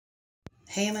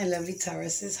Hey, my lovely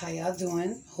Tauruses, how y'all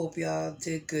doing? Hope y'all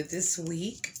did good this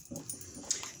week.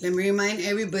 Let me remind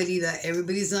everybody that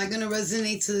everybody's not going to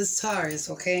resonate to this Taurus,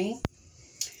 okay?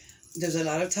 There's a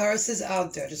lot of Tauruses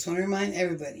out there. Just want to remind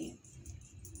everybody.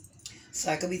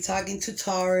 So I could be talking to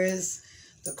Taurus,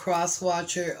 the cross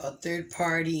watcher, a third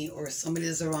party, or somebody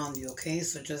that's around you, okay?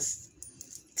 So just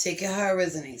take it how it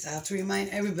resonates. I have to remind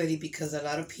everybody because a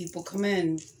lot of people come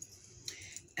in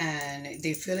and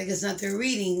they feel like it's not their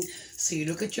reading. So you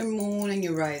look at your moon and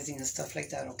your rising and stuff like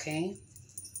that, okay?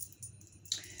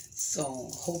 So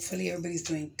hopefully everybody's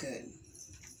doing good.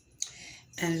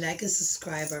 And like and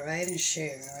subscribe, all right? And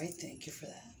share, all right? Thank you for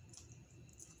that.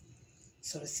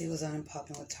 So let's see what's on and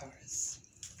popping with Taurus.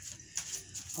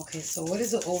 Okay, so what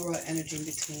is the overall energy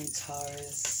between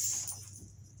Taurus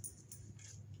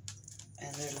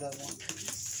and their loved one,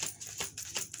 please?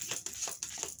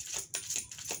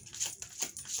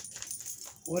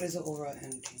 What is the overall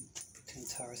energy between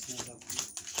Taurus and their loved one?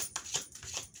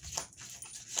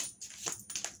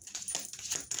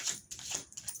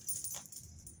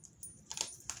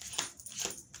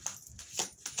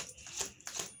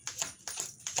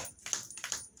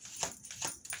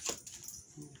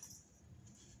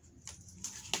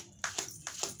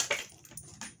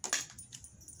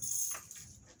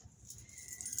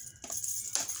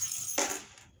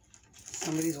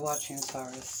 Somebody's watching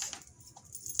Taurus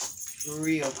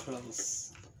real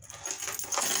close.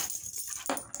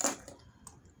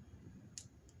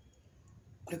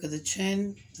 Look at the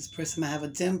chin. This person might have a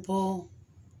dimple.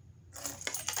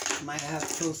 Might have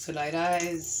close to light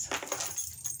eyes.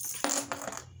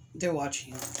 They're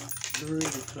watching you really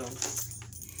close.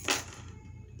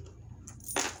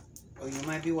 Or you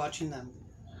might be watching them.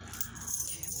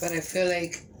 But I feel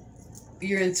like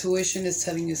your intuition is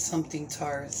telling you something,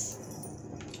 Taurus,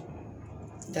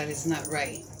 that is not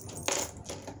right.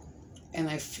 And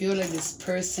I feel like this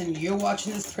person, you're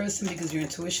watching this person because your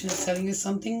intuition is telling you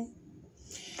something.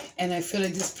 And I feel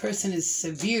like this person is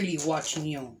severely watching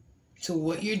you to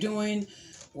what you're doing,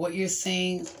 what you're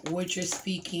saying, what you're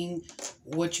speaking,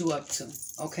 what you up to.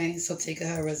 Okay? So take it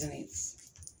how it resonates.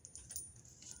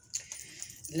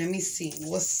 Let me see.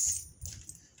 What is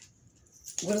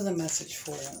the message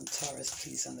for Taurus,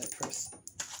 please, on that person?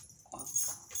 Wow.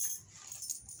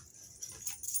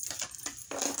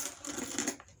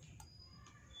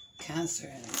 Cancer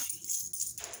energy.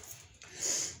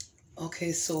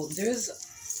 Okay, so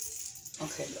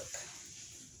okay, look.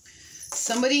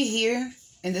 Somebody here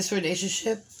in this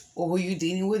relationship or who you're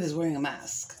dealing with is wearing a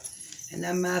mask. And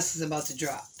that mask is about to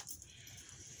drop.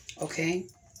 Okay?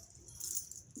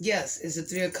 Yes, it's the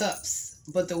Three of Cups.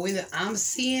 But the way that I'm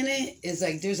seeing it is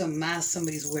like there's a mask,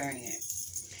 somebody's wearing it.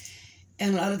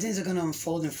 And a lot of things are going to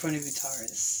unfold in front of you,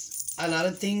 Taurus. A lot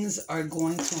of things are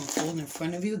going to unfold in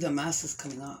front of you. The mask is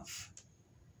coming off.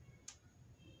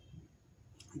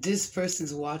 This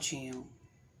person's watching you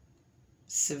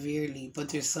severely, but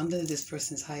there's something that this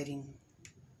person's hiding.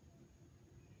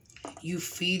 You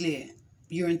feel it.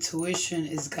 Your intuition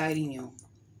is guiding you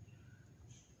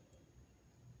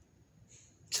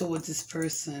to what this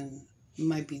person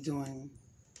might be doing.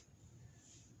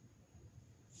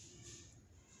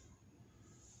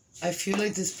 I feel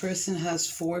like this person has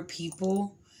 4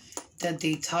 people that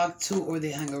they talk to or they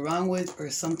hang around with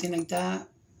or something like that.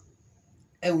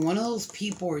 And one of those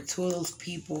people or 2 of those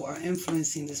people are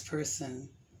influencing this person.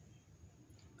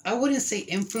 I wouldn't say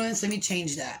influence. Let me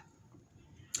change that.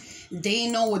 They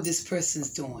know what this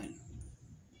person's doing.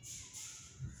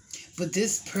 But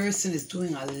this person is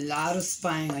doing a lot of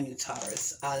spying on you,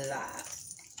 Taurus. A lot.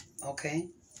 Okay?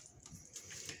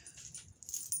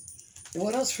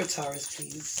 What else for Taurus,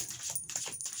 please?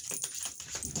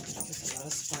 There's a lot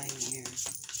of spying here.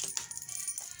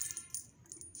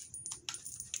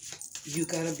 You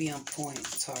gotta be on point,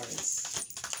 Taurus.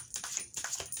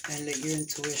 And let your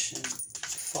intuition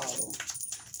follow.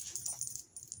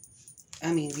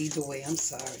 I mean, lead the way. I'm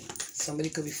sorry. Somebody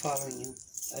could be following you.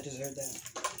 I just heard that.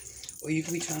 Or you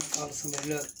could be trying to follow somebody.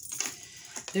 Look,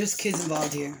 there's kids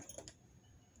involved here.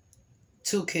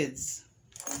 2 kids.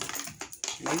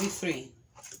 Maybe 3.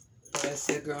 But I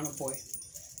said a girl and a boy.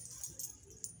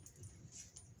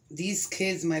 These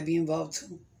kids might be involved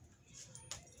too.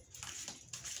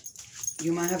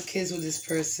 You might have kids with this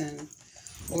person.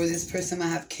 Or this person might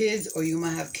have kids. Or you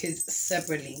might have kids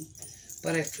separately.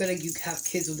 But I feel like you have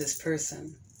kids with this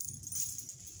person.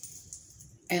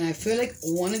 And I feel like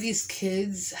one of these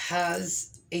kids has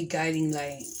a guiding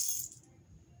light.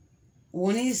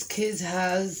 One of these kids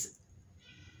has...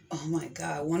 Oh my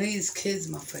God. One of these kids...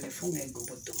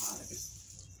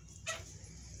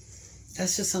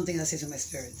 That's just something I say to my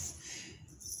spirits.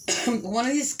 One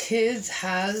of these kids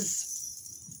has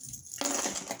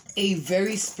a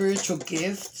very spiritual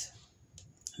gift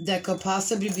that could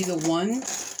possibly be the one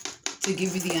to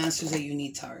give you the answers that you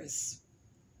need, Taurus.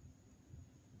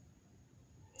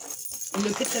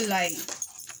 Look at the light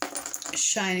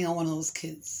shining on one of those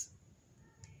kids.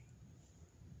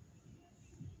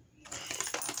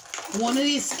 One of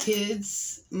these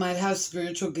kids might have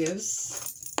spiritual gifts.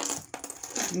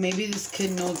 Maybe this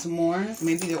kid knows more.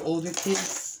 Maybe they're older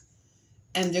kids.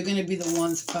 And they're going to be the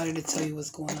ones probably to tell you what's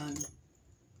going on.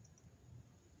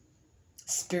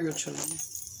 Spiritually.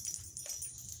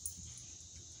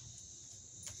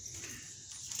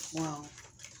 Wow.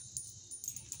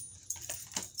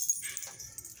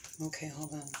 Okay,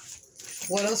 hold on.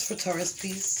 What else for Taurus,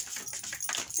 please?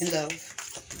 In love.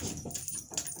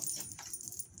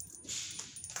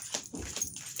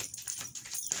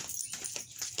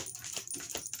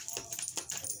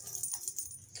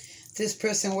 This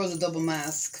person wears a double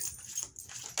mask.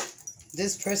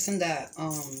 This person that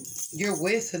you're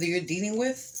with or that you're dealing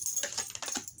with.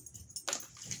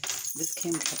 This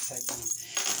came upside down.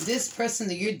 This person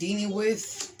that you're dealing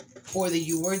with or that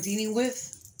you were dealing with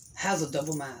has a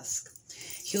double mask.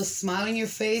 He'll smile in your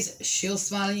face. She'll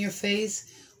smile in your face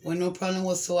with no problem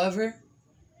whatsoever.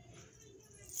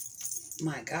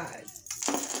 My God.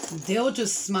 They'll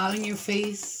just smile in your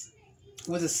face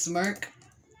with a smirk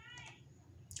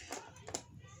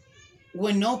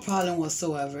with no problem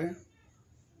whatsoever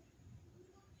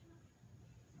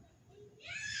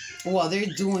while they're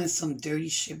doing some dirty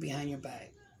shit behind your back.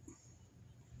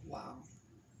 Wow.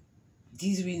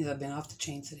 These readings have been off the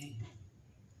chain today.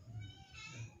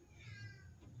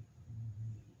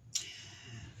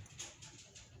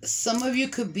 Some of you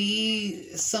could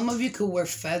wear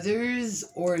feathers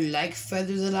or like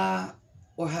feathers a lot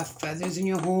or have feathers in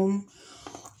your home.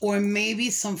 Or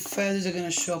maybe some feathers are going to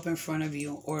show up in front of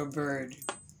you or a bird.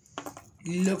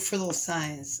 Look for those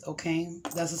signs, okay?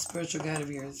 That's a spiritual guide of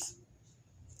yours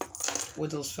with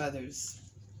those feathers.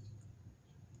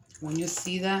 When you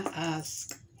see that,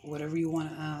 ask whatever you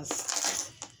want to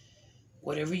ask.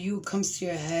 Whatever comes to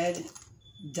your head,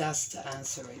 that's the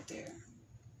answer right there.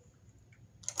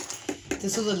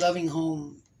 This was a loving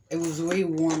home. It was very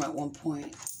warm at one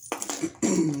point.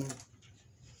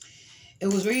 It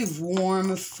was very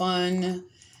warm, fun.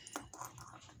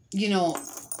 You know,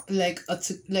 like a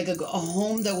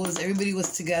home that was everybody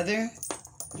was together.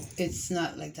 It's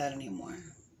not like that anymore.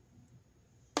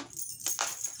 It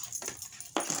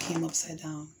came upside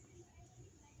down.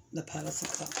 The Palace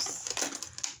of Cups.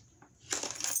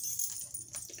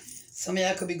 Some of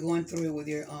y'all could be going through it with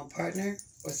your partner,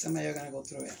 or some of y'all are gonna go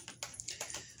through it.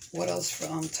 What else for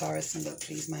Taurus and love,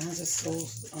 please? My hands are so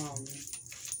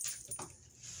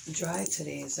dry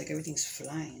today. It's like everything's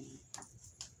flying.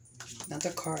 Not the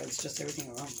cards, just everything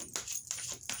around me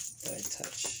that I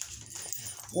touch.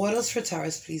 What else for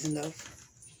Taurus, please, in love?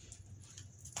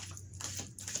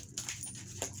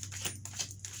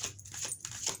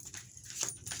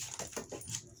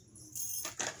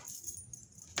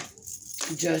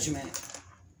 Judgment.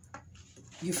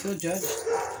 You feel judged.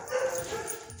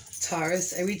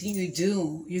 Taurus, everything you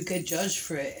do, you get judged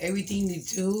for it. Everything you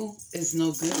do is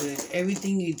no good.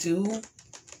 Everything you do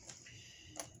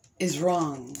is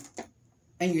wrong.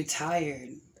 And you're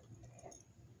tired.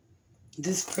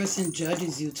 This person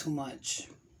judges you too much.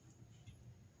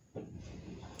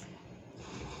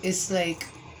 It's like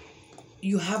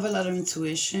you have a lot of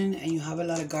intuition and you have a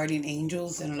lot of guardian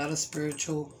angels and a lot of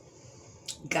spiritual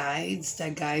guides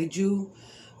that guide you,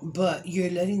 but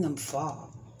you're letting them fall.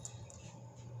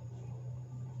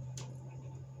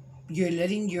 You're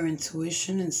letting your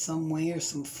intuition in some way or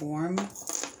some form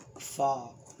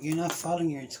fall. You're not following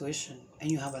your intuition,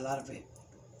 and you have a lot of it.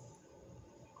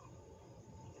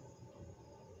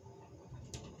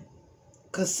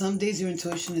 Because some days your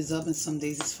intuition is up and some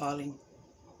days it's falling.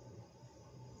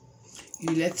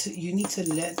 You need to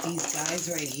let these guys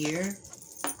right here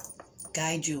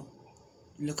guide you.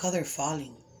 Look how they're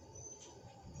falling.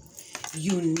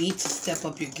 You need to step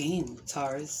up your game,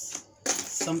 Taurus.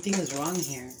 Something is wrong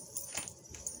here.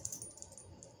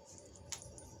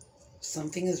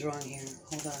 Something is wrong here.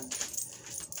 Hold on.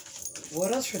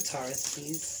 What else for Taurus,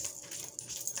 please?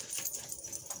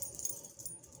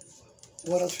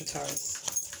 What else for Taurus?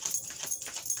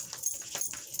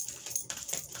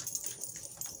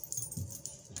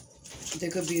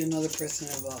 There could be another person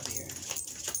involved here.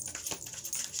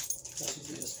 That's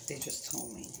what they just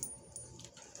told me.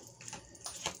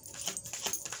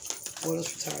 What else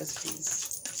for Taurus, please?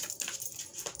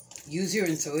 Use your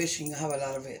intuition. You have a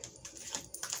lot of it.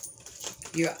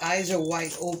 Your eyes are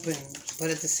wide open, but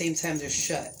at the same time they're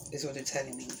shut, is what they're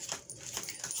telling me.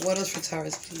 What else for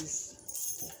Taurus, please?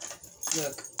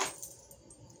 Look.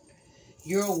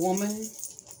 You're a woman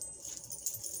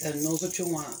that knows what you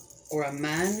want, or a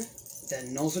man that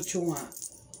knows what you want.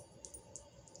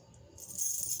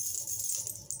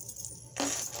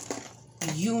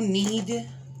 You need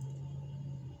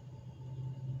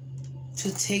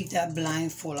to take that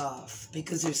blindfold off,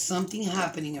 because there's something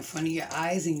happening in front of your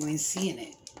eyes and you ain't seeing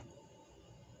it.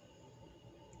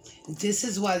 This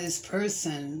is why this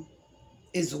person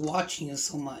is watching you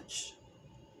so much.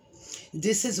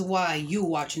 This is why you're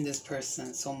watching this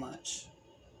person so much.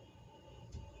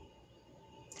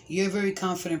 You're a very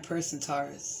confident person,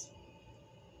 Taurus.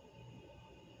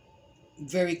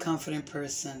 Very confident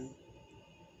person.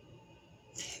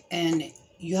 And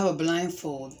you have a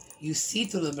blindfold. You see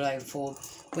through the blindfold,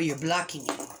 but you're blocking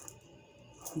it.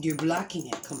 You're blocking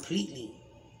it completely.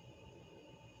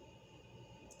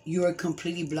 You are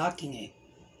completely blocking it.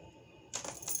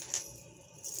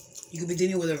 You could be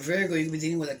dealing with a Virgo. You could be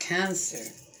dealing with a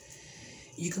Cancer.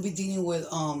 You could be dealing with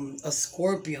a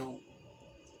Scorpio.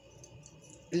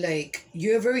 Like,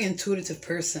 you're a very intuitive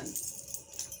person.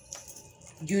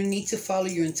 You need to follow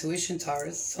your intuition,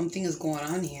 Taurus. Something is going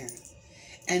on here.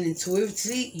 And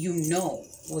intuitively, you know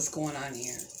what's going on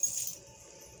here.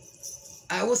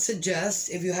 I would suggest,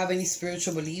 if you have any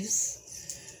spiritual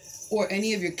beliefs, or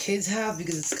any of your kids have,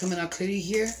 because it's coming out clearly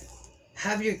here,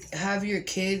 have your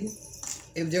kid,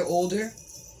 if they're older,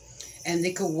 and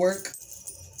they could work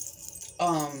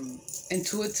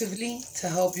intuitively to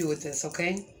help you with this,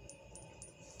 okay?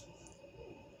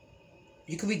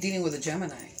 You could be dealing with a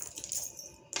Gemini.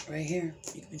 Right here.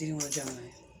 You could be dealing with a Gemini.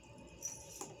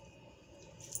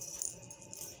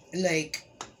 Like,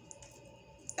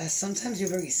 sometimes you're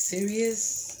very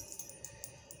serious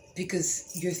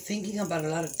because you're thinking about a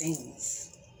lot of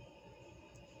things.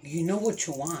 You know what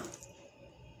you want.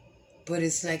 But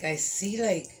it's like, I see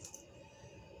like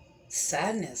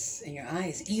sadness in your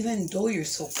eyes, even though you're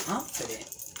so confident.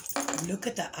 Look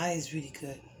at the eyes really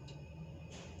good.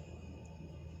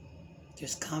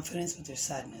 There's confidence, but there's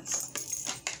sadness.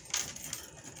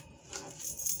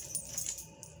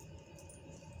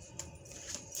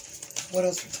 What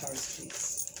else for Taurus, please?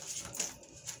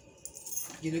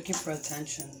 You're looking for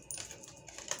attention.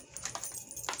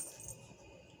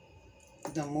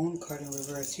 The Moon card in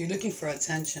reverse. You're looking for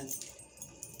attention.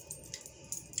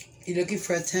 You're looking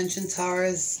for attention,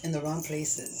 Taurus, in the wrong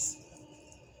places.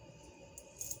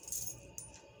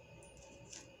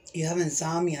 You have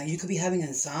insomnia. You could be having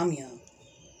insomnia.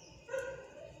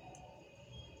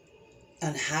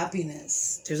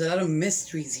 Unhappiness. There's a lot of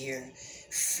mysteries here.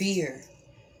 Fear.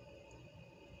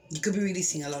 You could be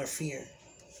releasing a lot of fear.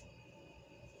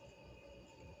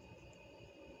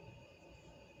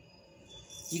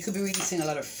 You could be releasing a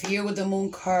lot of fear with the Moon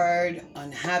card,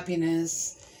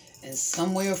 unhappiness in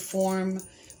some way or form,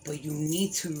 but you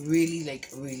need to really like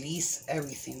release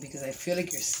everything, because I feel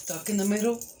like you're stuck in the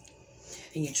middle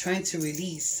and you're trying to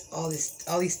release all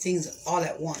these things all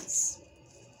at once.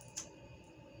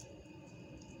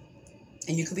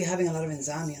 And you could be having a lot of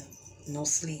insomnia, no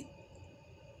sleep.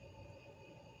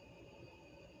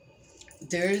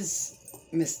 There's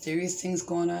mysterious things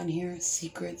going on here,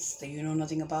 secrets that you know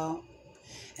nothing about,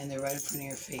 and they're right in front of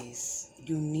your face.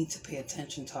 You need to pay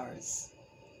attention, Taurus.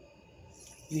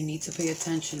 You need to pay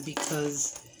attention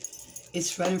because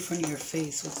it's right in front of your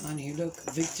face. What's on here? Look,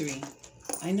 victory.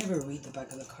 I never read the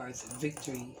back of the cards.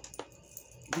 Victory.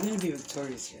 You're going to be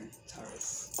victorious here,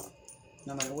 Taurus.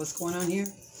 No matter what's going on here,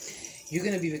 you're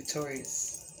going to be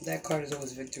victorious. That card is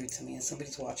always victory to me, and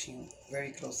somebody's watching you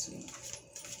very closely.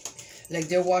 Like,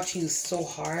 they're watching you so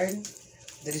hard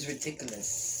that it's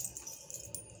ridiculous.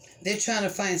 They're trying to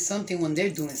find something when they're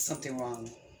doing something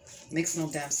wrong. Makes no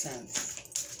damn sense.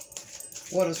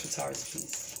 What else for Taurus,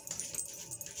 please?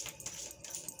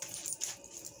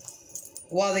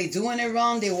 While they're doing it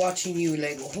wrong, they're watching you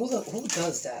like, who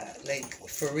does that? Like,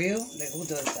 for real? Like, who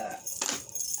does that?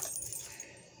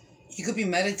 You could be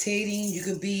meditating. You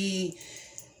could be,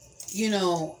 you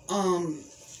know,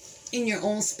 in your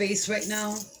own space right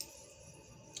now.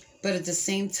 But at the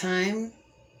same time,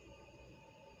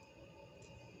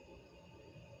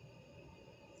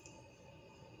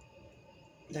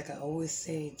 like I always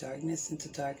say, darkness into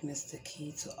darkness, the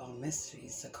key to all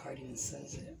mysteries. The card even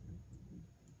says it.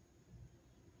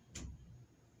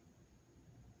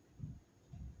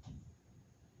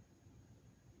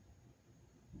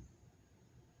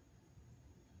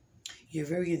 You're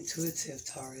very intuitive,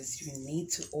 Taurus. You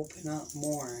need to open up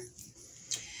more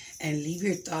and leave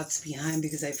your thoughts behind,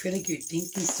 because I feel like you're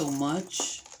thinking so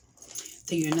much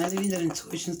that you're not letting that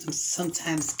intuition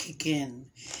sometimes kick in.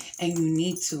 And you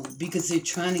need to, because they're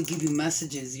trying to give you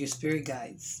messages, your spirit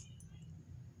guides.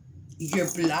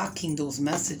 you're blocking those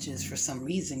messages for some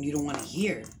reason you don't want to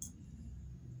hear.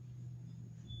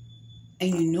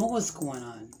 And you know what's going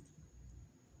on.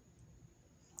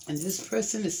 And this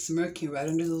person is smirking right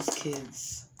under those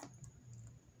kids.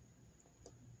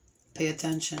 Pay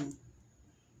attention.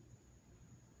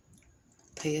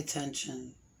 Pay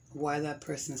attention. Why that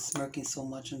person is smirking so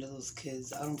much under those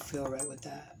kids. I don't feel right with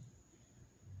that.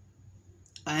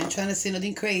 I ain't trying to say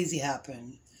nothing crazy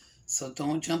happened. So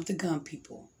don't jump the gun,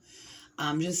 people.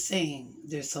 I'm just saying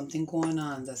there's something going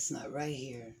on that's not right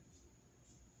here.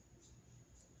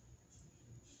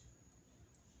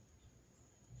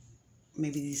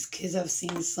 Maybe these kids have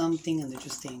seen something and they're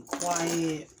just staying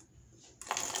quiet,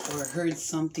 or heard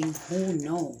something. Who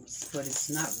knows? But it's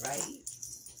not right.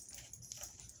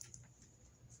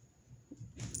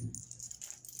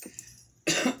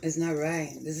 It's not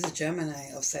right. This is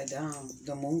Gemini upside down.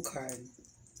 The moon card.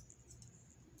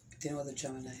 Dealing with the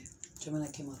Gemini.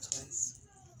 Gemini came out twice.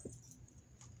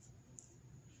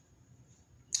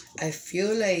 I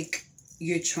feel like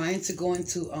you're trying to go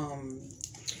into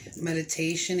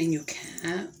meditation and you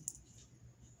can't.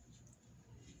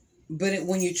 But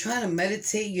when you're trying to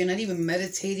meditate, you're not even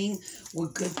meditating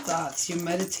with good thoughts. You're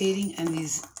meditating and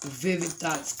these vivid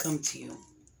thoughts come to you.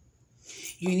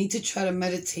 You need to try to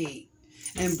meditate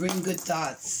and bring good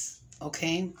thoughts,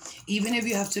 okay? Even if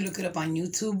you have to look it up on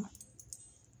YouTube,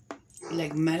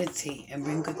 like meditate and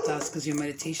bring good thoughts, because your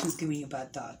meditation is giving you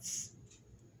bad thoughts.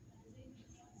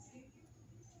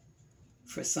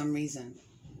 For some reason.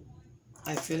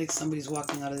 I feel like somebody's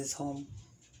walking out of this home.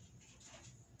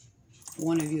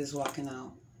 One of you is walking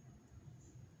out.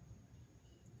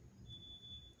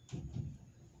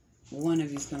 One of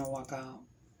you is going to walk out.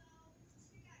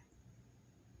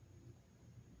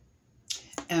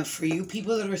 And for you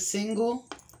people that are single,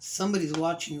 somebody's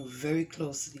watching you very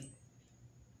closely.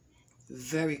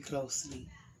 Very closely.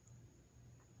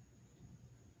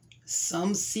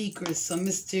 Some secret, some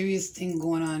mysterious thing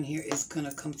going on here is going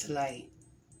to come to light.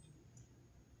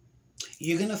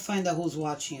 You're going to find out who's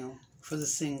watching you for the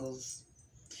singles.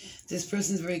 This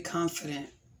person's very confident.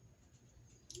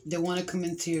 They want to come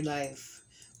into your life.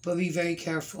 But be very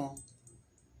careful.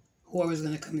 Whoever's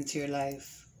going to come into your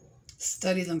life.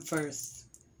 Study them first.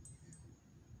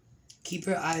 Keep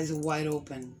your eyes wide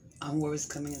open on whoever's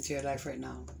coming into your life right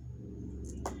now.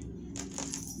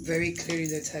 Very clearly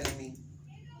they're telling me.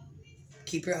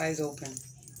 Keep your eyes open.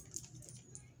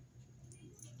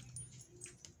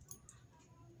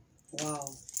 Wow.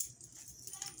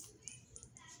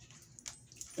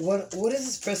 What does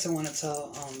this person want to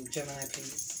tell Gemini,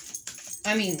 please?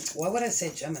 I mean, why would I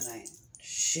say Gemini?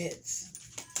 Shit.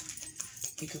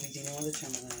 You could be dealing with a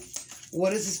Gemini. What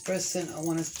does this person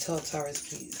want to tell Taurus,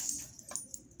 please?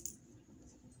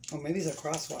 Or maybe it's a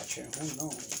cross watcher. Who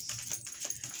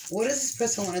knows? What does this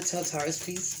person want to tell Taurus,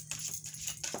 please?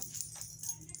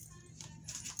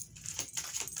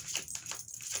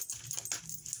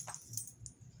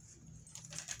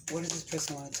 What does this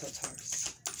person want to tell Taurus?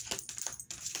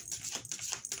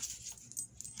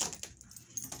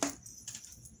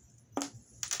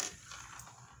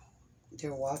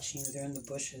 They're watching you. They're in the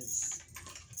bushes.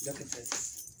 Look at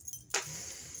this.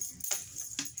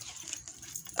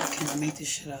 I cannot make this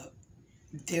shit up.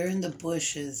 They're in the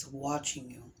bushes watching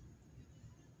you.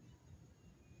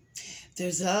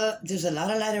 There's a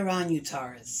lot of light around you,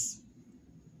 Taurus.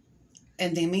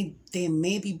 And they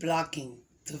may be blocking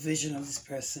the vision of this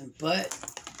person, but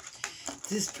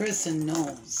this person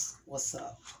knows what's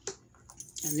up.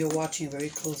 And they're watching very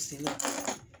closely. Look.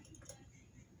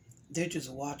 They're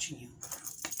just watching you.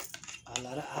 A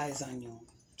lot of eyes on you,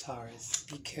 Taurus.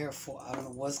 Be careful. I don't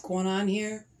know what's going on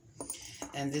here.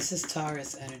 And this is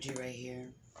Taurus energy right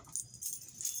here.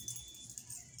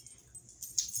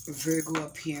 Virgo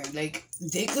up here. Like,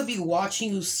 they could be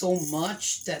watching you so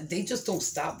much that they just don't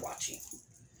stop watching.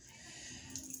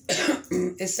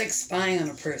 It's like spying on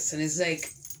a person. It's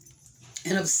like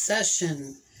an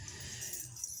obsession.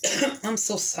 I'm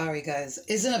so sorry, guys.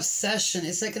 It's an obsession.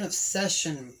 It's like an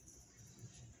obsession.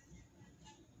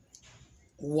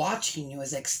 Watching you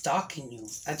is like stalking you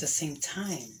at the same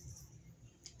time.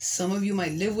 Some of you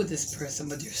might live with this person,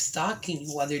 but they're stalking you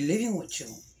while they're living with you.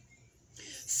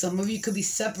 Some of you could be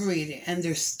separated and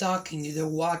they're stalking you. They're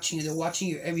watching you. They're watching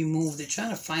your every move. They're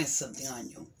trying to find something on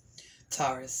you,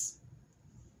 Taurus.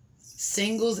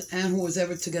 Singles and who was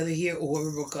ever together here or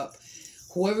whoever broke up.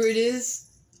 Whoever it is,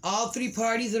 all three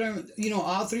parties that are,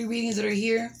 all three readings that are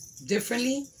here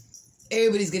differently,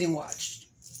 everybody's getting watched.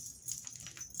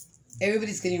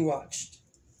 Everybody's getting watched.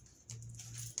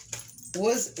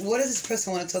 What does this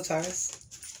person want to tell Taurus?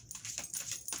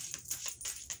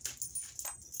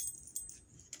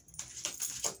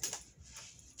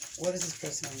 What is this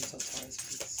person on the Taurus,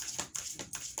 please?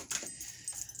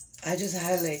 I just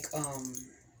had like,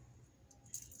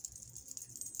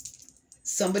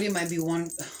 somebody might be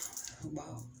one,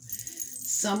 wow.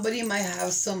 Somebody might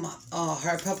have some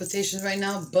heart palpitations right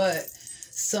now, but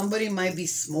somebody might be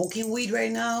smoking weed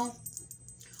right now,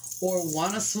 or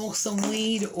want to smoke some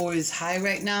weed, or is high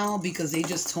right now because they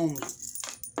just told me,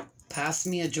 pass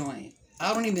me a joint.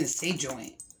 I don't even say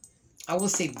joint. I will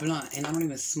say blunt, and I don't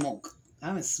even smoke. I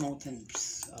haven't smoked in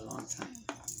a long time.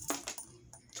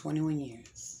 21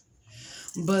 years.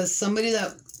 But somebody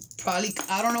that probably,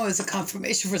 I don't know, it's a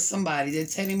confirmation for somebody. They're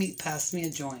telling me, pass me a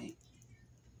joint.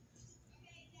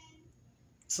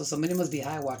 So somebody must be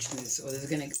high watching this, or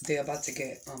they're about to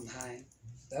get high.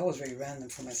 That was very random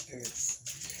for my spirits.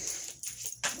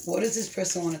 What does this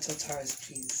person want to tell Taurus,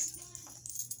 please?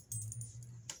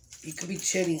 You could be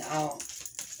chilling out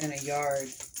in a yard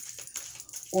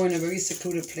or in a very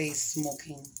secluded place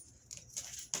smoking.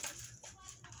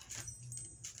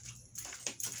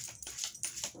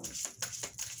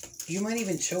 You might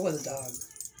even chill with a dog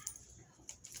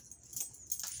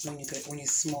when you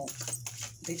smoke.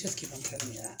 They just keep on telling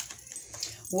me that.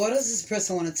 What does this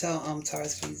person want to tell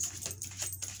Taurus, please?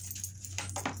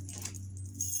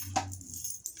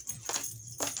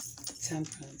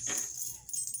 Temperance.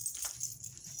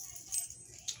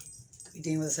 Could be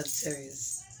dealing with a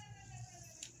Sagittarius.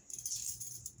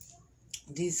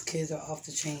 These kids are off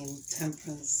the chain.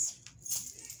 Temperance.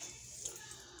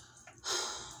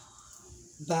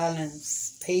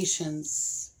 Balance.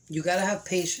 Patience. You gotta have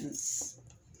patience.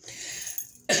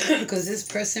 Because this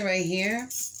person right here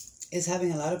is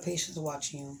having a lot of patience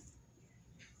watching you.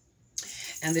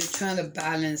 And they're trying to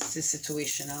balance this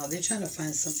situation out. They're trying to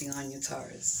find something on you,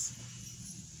 Taurus.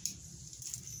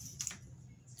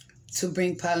 To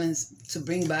bring balance.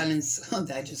 Oh,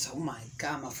 oh my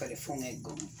God, my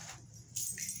ego.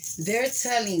 They're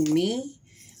telling me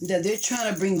that they're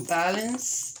trying to bring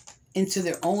balance into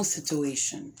their own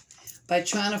situation by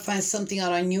trying to find something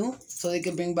out on you so they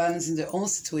can bring balance in their own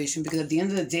situation, because at the end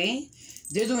of the day,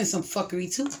 they're doing some fuckery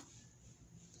too.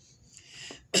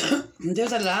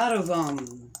 There's a lot of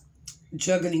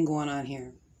juggling going on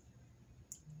here.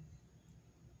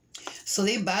 So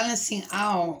they balancing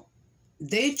out.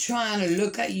 They trying to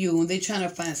look at you and they trying to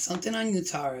find something on you,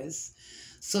 Taurus,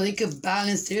 so they could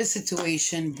balance their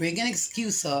situation, bring an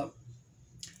excuse up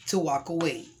to walk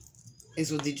away.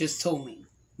 Is what they just told me.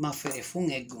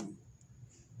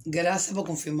 Gracias por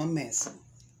confirmarme eso.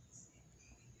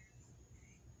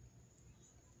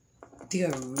 They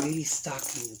are really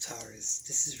stalking you, Taurus.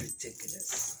 This is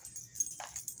ridiculous.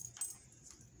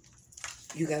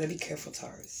 You gotta be careful,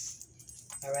 Taurus.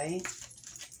 Alright?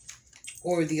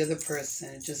 Or the other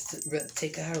person. Just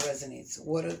take it how it resonates.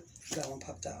 That one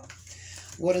popped out.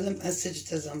 What are the messages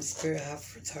does Spirit have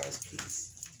for Taurus, please?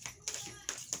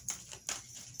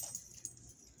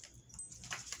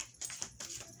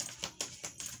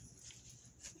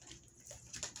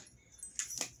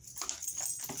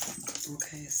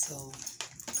 Okay, so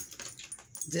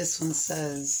this one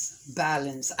says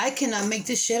balance. I cannot make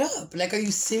this shit up. Like, are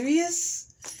you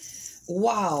serious?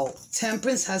 Wow.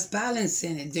 Temperance has balance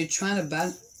in it. They're trying to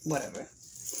balance. Whatever.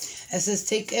 It says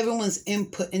take everyone's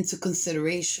input into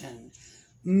consideration.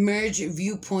 Merge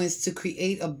viewpoints to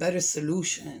create a better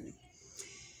solution.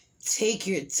 Take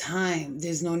your time.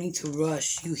 There's no need to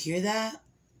rush. You hear that?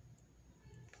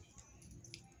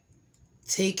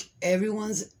 Take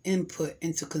everyone's input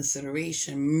into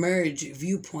consideration. Merge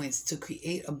viewpoints to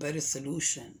create a better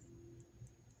solution.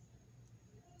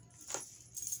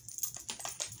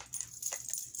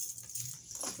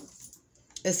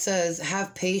 It says,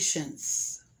 have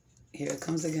patience. Here it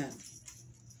comes again.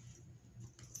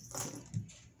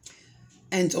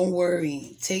 And don't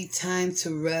worry. Take time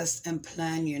to rest and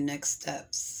plan your next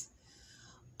steps.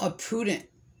 A prudent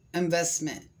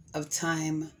investment of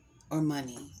time or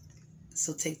money.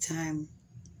 So take time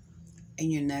in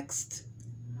your next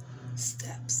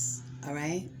steps. All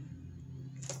right?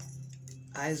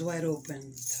 Eyes wide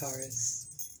open, Taurus.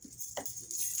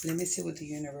 Let me see what the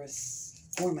universe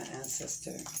or my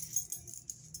ancestor.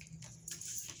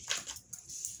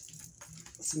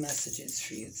 Some messages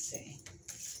for you today.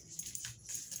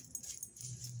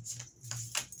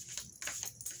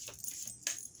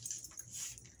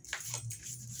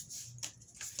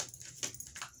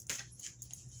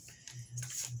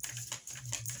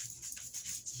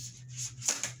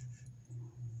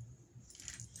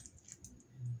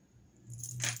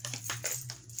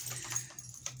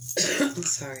 I'm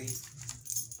sorry.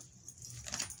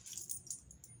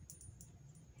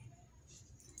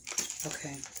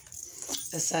 Okay.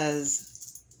 It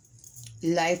says,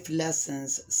 life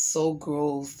lessons, soul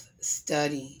growth,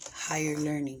 study, higher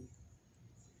learning.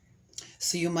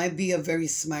 So you might be a very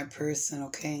smart person,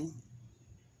 okay?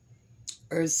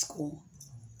 Earth school.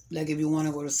 Like if you want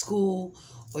to go to school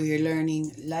or you're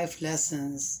learning life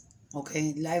lessons,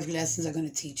 okay? Life lessons are going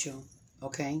to teach you,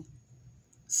 okay?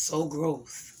 Soul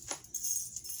growth.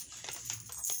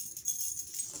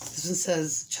 This one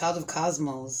says, child of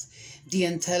cosmos, the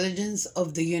intelligence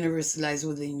of the universe lies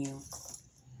within you.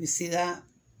 You see that?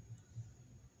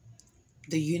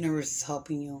 The universe is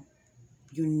helping you.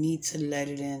 You need to let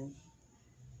it in.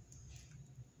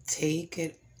 Take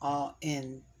it all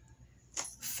in.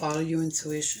 Follow your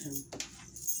intuition.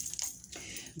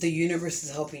 The universe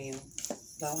is helping you.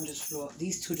 That one just flew out.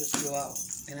 These two just flew out.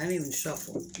 And I didn't even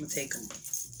shuffle. I'm going to take them.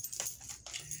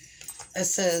 It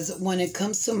says, when it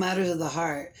comes to matters of the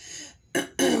heart,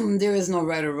 there is no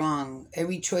right or wrong.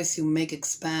 Every choice you make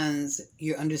expands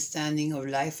your understanding of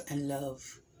life and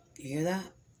love. You hear that?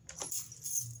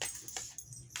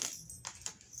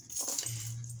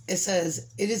 It says,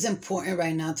 it is important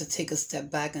right now to take a step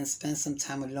back and spend some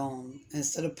time alone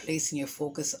instead of placing your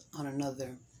focus on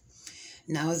another.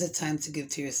 Now is the time to give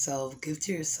to yourself. Give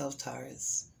to yourself,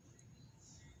 Taurus.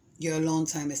 Your alone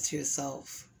time is to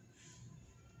yourself.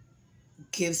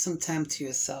 Give some time to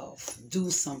yourself. Do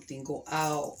something. Go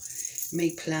out.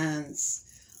 Make plans.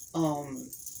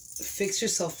 Fix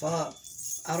yourself up.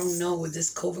 I don't know, with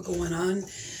this COVID going on,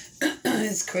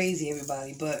 it's crazy,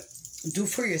 everybody, but do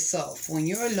for yourself. When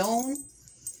you're alone,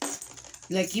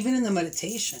 like even in the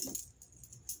meditation,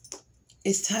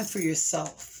 it's time for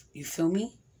yourself. You feel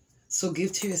me? So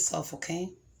give to yourself, okay?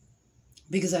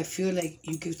 Because I feel like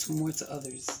you give too more to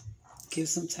others. Give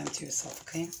some time to yourself,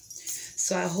 okay?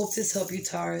 So I hope this helped you,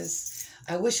 Taurus.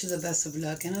 I wish you the best of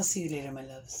luck, and I'll see you later, my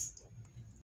loves.